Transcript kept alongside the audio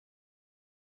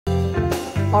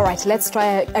All right, let's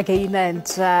try again and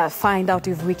find out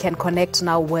if we can connect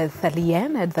now with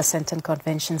Leanne at the Sandton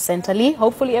Convention Center. Lee,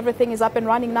 hopefully everything is up and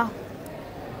running now.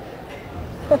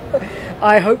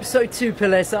 I hope so too,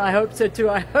 Palesa. I hope so too.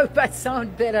 I hope I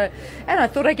sound better. And I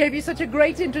thought I gave you such a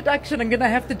great introduction. I'm going to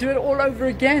have to do it all over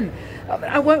again.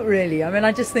 I won't really. I mean,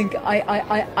 I just think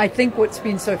I think what's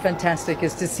been so fantastic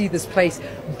is to see this place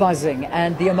buzzing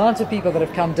and the amount of people that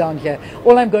have come down here.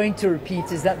 All I'm going to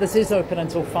repeat is that this is open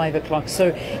until 5 o'clock.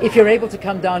 So if you're able to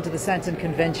come down to the Sandton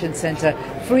Convention Center,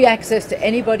 free access to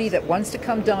anybody that wants to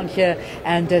come down here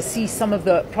and see some of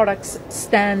the products,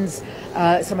 stands,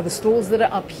 some of the stalls that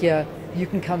are up here. You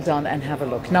can come down and have a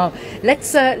look. Now,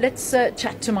 let's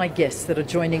chat to my guests that are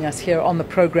joining us here on the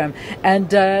program. And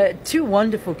two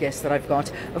wonderful guests that I've got.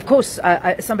 Of course,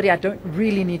 somebody I don't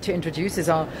really need to introduce is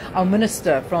our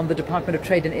Minister from the Department of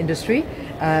Trade and Industry,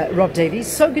 Rob Davies.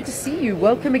 So good to see you.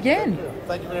 Welcome again.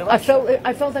 Thank you very much.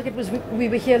 I felt like it was we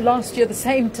were here last year the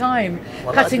same time,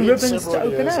 cutting ribbons to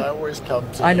open up. I always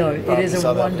come to I know, it is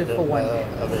a wonderful one.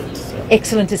 Event, so.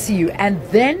 Excellent to see you. And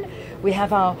then we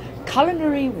have our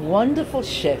culinary wonderful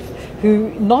chef who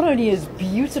not only is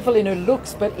beautiful in her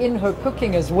looks but in her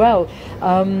cooking as well.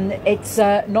 It's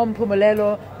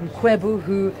Nompumelelo Mkwebu,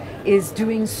 who is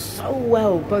doing so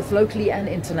well both locally and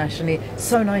internationally.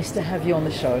 So nice to have you on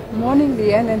the show. Morning,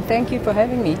 Leanne, and thank you for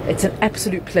having me. It's an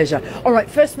absolute pleasure. All right,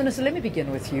 First Minister, let me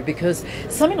begin with you, because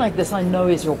something like this I know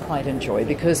is your pride and joy,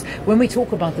 because when we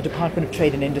talk about the Department of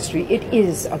Trade and Industry, it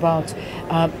is about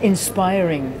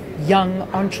inspiring young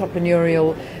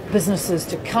entrepreneurial businesses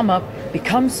to come up,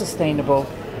 become sustainable,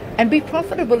 and be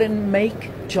profitable and make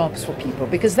jobs for people,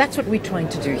 because that's what we're trying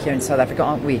to do here in South Africa,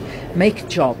 aren't we? Make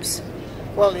jobs.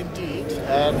 Well, indeed,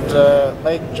 and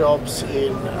make jobs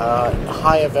in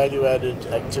higher value-added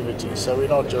activities. So we're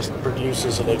not just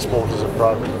producers and exporters of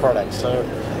products. So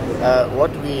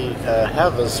what we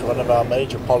have as one of our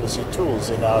major policy tools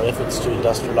in our efforts to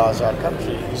industrialize our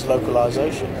country is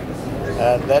localization.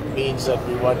 And that means that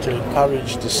we want to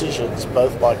encourage decisions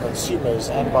both by consumers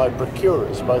and by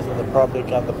procurers, both in the public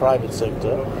and the private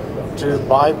sector, to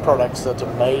buy products that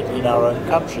are made in our own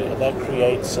country. And that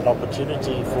creates an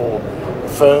opportunity for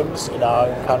firms in our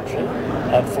own country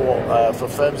and for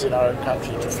firms in our own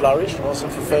country to flourish, and also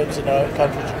for firms in our own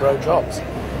country to grow jobs.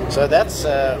 So that's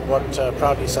what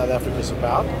Proudly South Africa is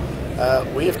about.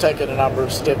 We have taken a number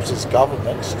of steps as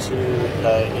government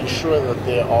to ensure that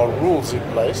there are rules in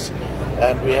place,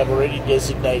 and we have already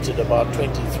designated about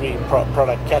 23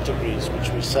 product categories which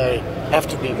we say have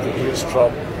to be produced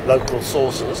from local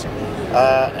sources,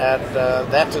 and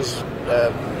that has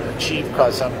achieved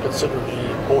quite some considerably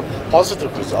important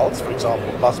positive results. For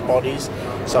example, bus bodies,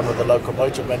 some of the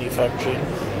locomotive manufacturing,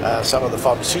 some of the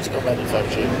pharmaceutical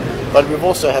manufacturing, but we've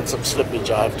also had some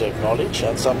slippage, I have to acknowledge,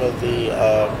 and some of the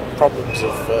problems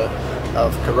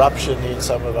of corruption in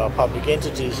some of our public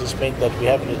entities has meant that we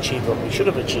haven't achieved what we should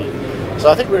have achieved. So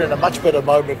I think we're in a much better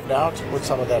moment now to put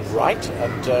some of that right,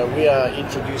 and we are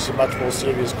introducing much more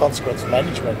serious consequence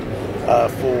management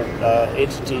for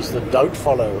entities that don't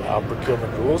follow our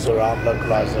procurement rules around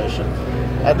localization.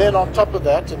 And then on top of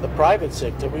that, in the private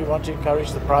sector, we want to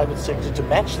encourage the private sector to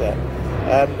match that.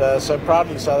 And so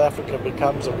Proudly South Africa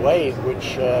becomes a way in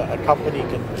which a company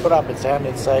can put up its hand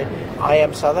and say, I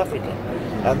am South African.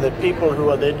 And the people who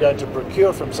are then going to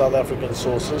procure from South African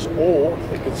sources, or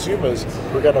the consumers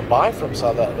who are going to buy from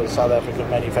South African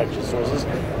manufactured sources,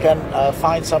 can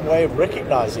find some way of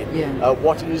recognizing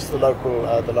what is the local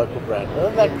brand.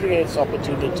 And that creates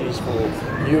opportunities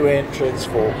for new entrants,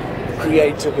 for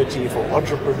creativity, for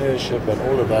entrepreneurship, and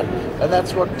all of that. And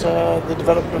that's what the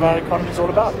development of our economy is all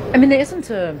about. I mean,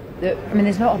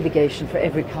 there's no obligation for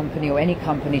every company or any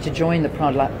company to join the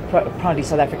Proudly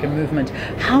South African movement.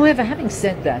 However, having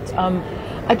said that,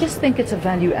 I just think it's a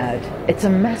value add. It's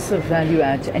a massive value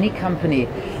add to any company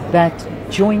that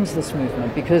joins this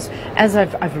movement, because as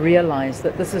I've realized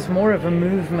that this is more of a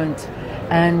movement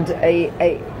and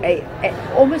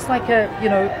almost like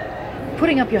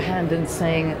putting up your hand and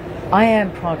saying, I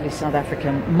am proudly South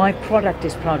African, my product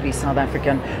is proudly South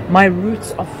African, my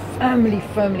roots are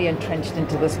firmly entrenched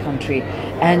into this country,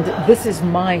 and this is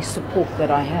my support that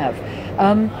I have.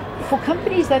 For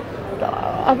companies that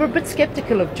are a bit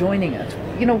skeptical of joining it,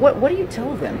 what do you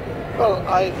tell them? Well,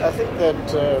 I think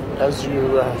that, as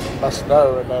you must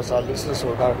know, and as our listeners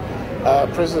will know,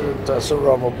 President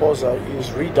Cyril Ramaphosa is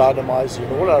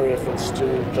redynamizing all our efforts to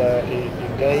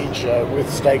engage with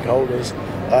stakeholders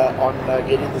on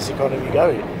getting this economy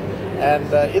going.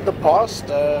 And in the past,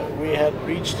 we had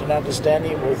reached an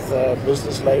understanding with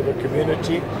business labor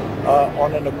community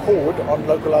on an accord on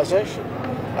localization.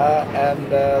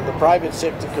 and the private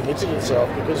sector committed itself,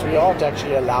 because we aren't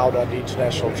actually allowed under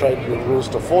international trade rules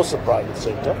to force the private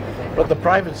sector, but the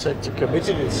private sector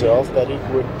committed itself that it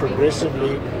would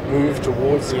progressively move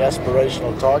towards the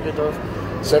aspirational target of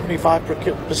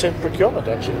 75% procurement.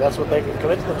 Actually, that's what they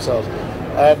committed themselves.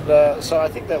 And so I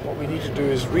think that what we need to do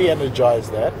is re-energize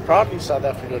that. Proudly South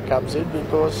Africa comes in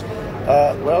because,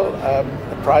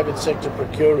 the private sector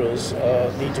procurers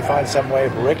need to find some way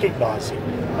of recognizing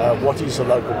what is a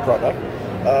local product.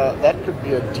 That could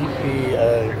be a deeply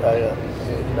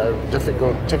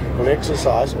difficult technical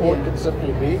exercise, or it could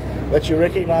simply be that you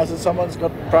recognize that someone's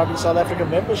got Proudly South African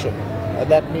membership. And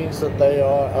that means that they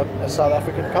are a South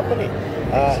African company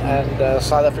and a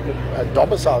South African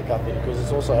domicile company, because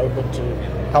it's also open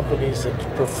to companies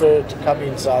that prefer to come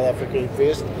in South Africa,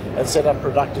 invest and set up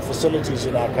productive facilities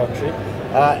in our country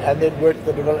and then work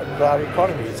the development of our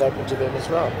economy. It's open to them as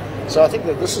well. So I think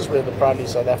that this is where the Proudly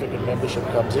South African membership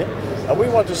comes in, and we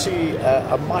want to see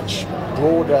a much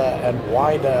broader and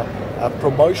wider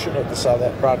promotion of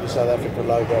the Proudly South Africa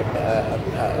logo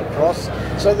across,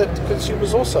 so that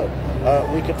consumers also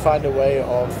we can find a way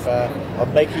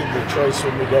of making the choice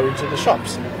when we go into the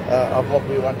shops of what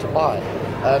we want to buy.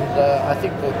 And I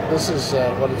think that this is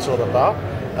what it's all about.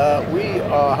 We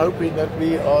are hoping that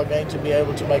we are going to be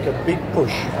able to make a big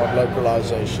push on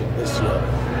localization this year.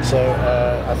 So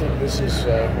I think this is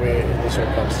where this all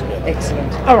comes together.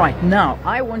 Excellent. All right, now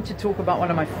I want to talk about one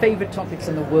of my favorite topics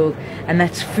in the world, and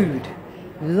that's food.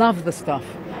 Love the stuff.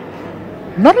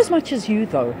 Not as much as you,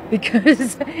 though,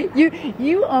 because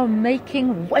you are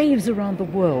making waves around the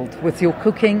world with your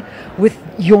cooking, with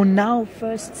your now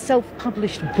first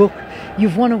self-published book.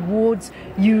 You've won awards.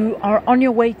 You are on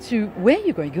your way to, where are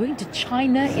you going? You're going to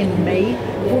China in May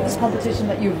for this competition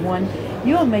that you've won.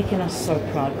 You are making us so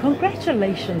proud.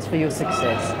 Congratulations for your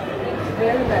success.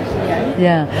 Very much,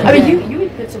 yeah. Yeah. I mean, you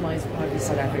epitomize Proudly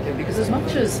South Africa, because as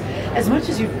much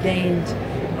as you've gained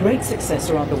great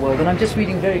success around the world, and I'm just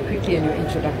reading very quickly in your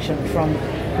introduction from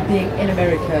being in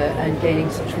America and gaining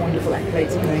such wonderful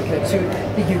accolades in America to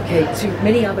the UK to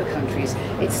many other countries,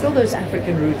 it's still those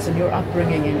African roots and your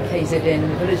upbringing in KZN,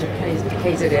 the village of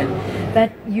KZN,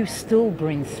 that you still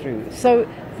bring through. So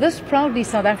this Proudly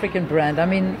South African brand, I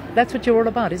mean, that's what you're all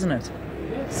about, isn't it?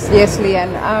 Yes,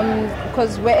 Leanne,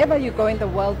 because wherever you go in the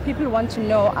world, people want to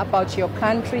know about your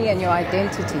country and your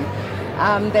identity.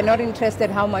 They're not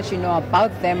interested how much you know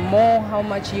about them, more how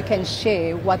much you can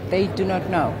share what they do not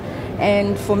know.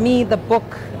 And for me, the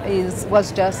book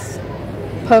was just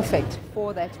perfect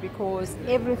for that, because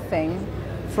everything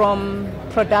from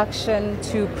production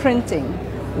to printing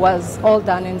was all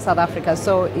done in South Africa.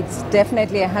 So it's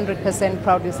definitely 100%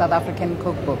 Proudly South African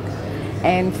cookbook.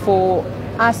 And for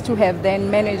us to have then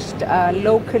managed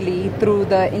locally through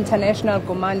the International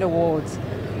Command Awards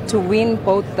to win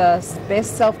both the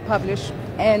best self-published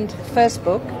and first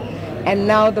book, and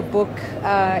now the book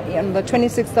on the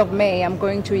 26th of May I'm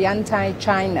going to Yantai,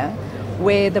 China,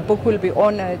 where the book will be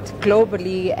honored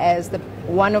globally as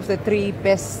one of the 3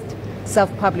 best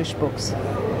self-published books.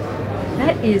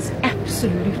 That is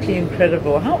absolutely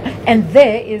incredible. And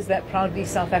there is that Proudly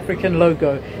South African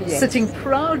logo, yes, sitting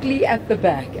proudly at the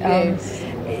back. Yes.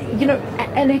 You know,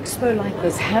 an expo like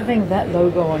this, having that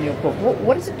logo on your book,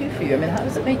 what does it do for you? I mean, how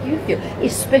does it make you feel?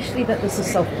 Especially that this is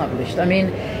self-published. I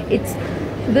mean,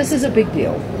 this is a big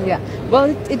deal. Yeah. Well,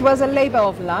 it was a labor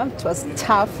of love. It was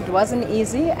tough. It wasn't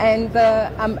easy. And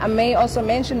I may also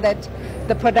mention that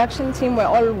the production team were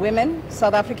all women,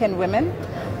 South African women.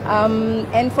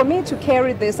 And for me to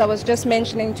carry this, I was just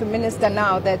mentioning to Minister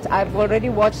now that I've already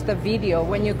watched the video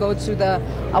when you go to the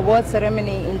award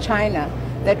ceremony in China,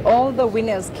 that all the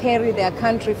winners carry their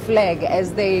country flag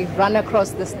as they run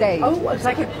across the stage. Oh,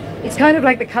 it's kind of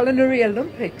like the Culinary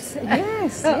Olympics.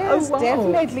 Yes, yes, oh, wow,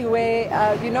 definitely,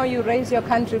 where you raise your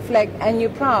country flag and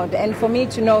you're proud. And for me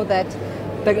to know that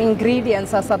the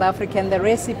ingredients are South African, the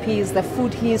recipes, the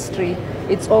food history,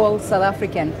 it's all South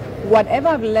African. Whatever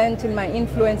I've learned in my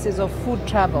influences of food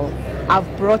travel,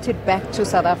 I've brought it back to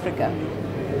South Africa.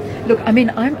 Look, I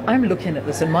mean, I'm looking at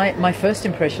this, and my first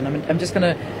impression, I'm just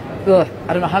going to,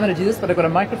 I don't know how I'm going to do this, but I've got a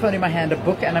microphone in my hand, a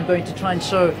book, and I'm going to try and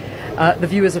show the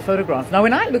viewers a photograph. Now,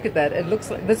 when I look at that, it looks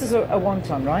like this is a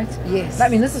wonton, right? Yes. I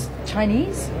mean, this is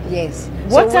Chinese? Yes.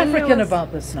 What's African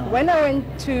about this now? When I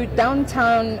went to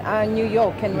downtown New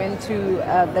York and went to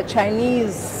the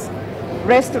Chinese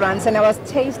restaurants and I was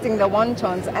tasting the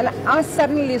wontons, and I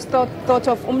suddenly thought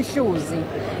of umhluzi.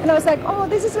 And I was like, oh,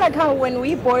 this is like how when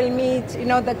we boil meat,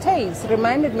 the taste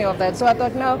reminded me of that. So I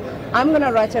thought, no, I'm going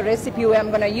to write a recipe where I'm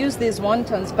going to use these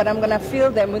wontons, but I'm going to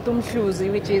fill them with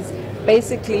umhluzi, which is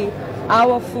basically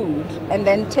our food and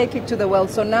then take it to the world.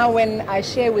 So now when I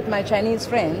share with my Chinese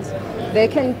friends, they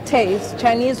can taste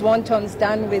Chinese wontons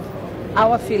done with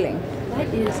our filling. That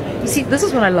is, you see, this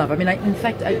is what I love. I mean, in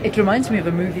fact, it reminds me of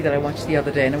a movie that I watched the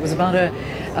other day, and it was about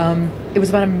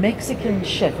a Mexican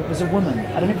chef. It was a woman.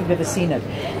 I don't know if you've ever seen it,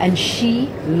 and she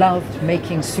loved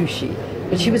making sushi,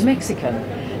 but she was Mexican,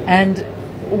 and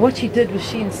what she did was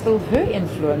she instilled her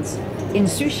influence in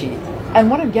sushi. And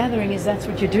what I'm gathering is that's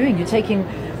what you're doing. You're taking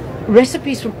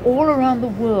recipes from all around the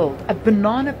world.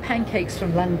 Banana pancakes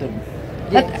from London.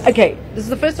 Yes. Okay, this is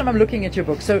the first time I'm looking at your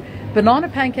book. So, banana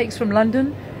pancakes from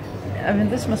London. I mean,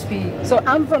 this must be... So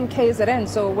I'm from KZN,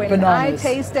 so when bananas.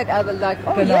 I tasted, I was like,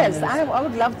 oh Bananas. yes, I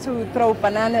would love to throw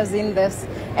bananas in this.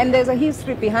 And there's a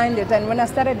history behind it. And when I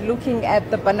started looking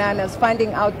at the bananas,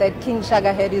 finding out that King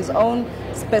Shaka had his own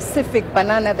specific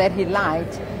banana that he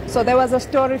liked. So there was a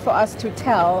story for us to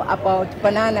tell about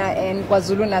banana in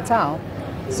KwaZulu-Natal.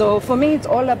 So for me, it's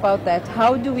all about that.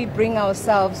 How do we bring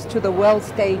ourselves to the world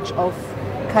stage of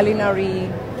culinary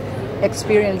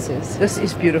experiences? This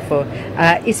is beautiful.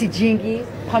 Isijingi,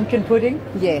 pumpkin pudding.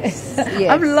 Yes, yes.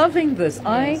 I'm loving this.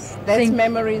 Yes. That's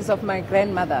memories of my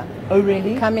grandmother. Oh,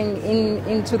 really? Coming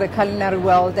into the culinary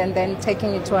world and then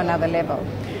taking it to another level.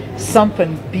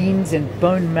 Sampan, beans and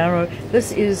bone marrow.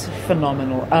 This is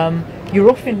phenomenal. You're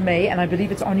off in May, and I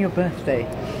believe it's on your birthday.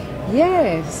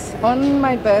 Yes, on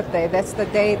my birthday. That's the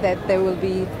day that they will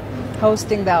be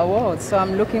hosting the awards, so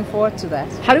I'm looking forward to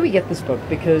that. How do we get this book?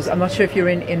 Because I'm not sure if you're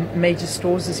in major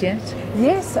stores as yet.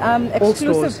 Yes,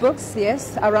 exclusive stores. books,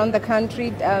 yes, around the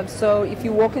country. So if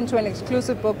you walk into an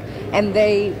exclusive book and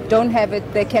they don't have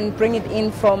it, they can bring it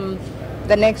in from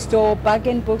the next door.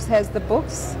 Bargain Books has the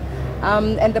books.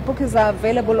 And the book is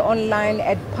available online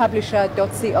at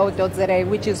publisher.co.za,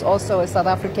 which is also a South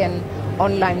African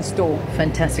online store.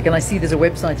 Fantastic. And I see there's a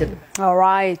website. All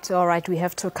right. We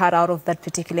have to cut out of that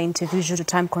particular interview due to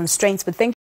time constraints, but thank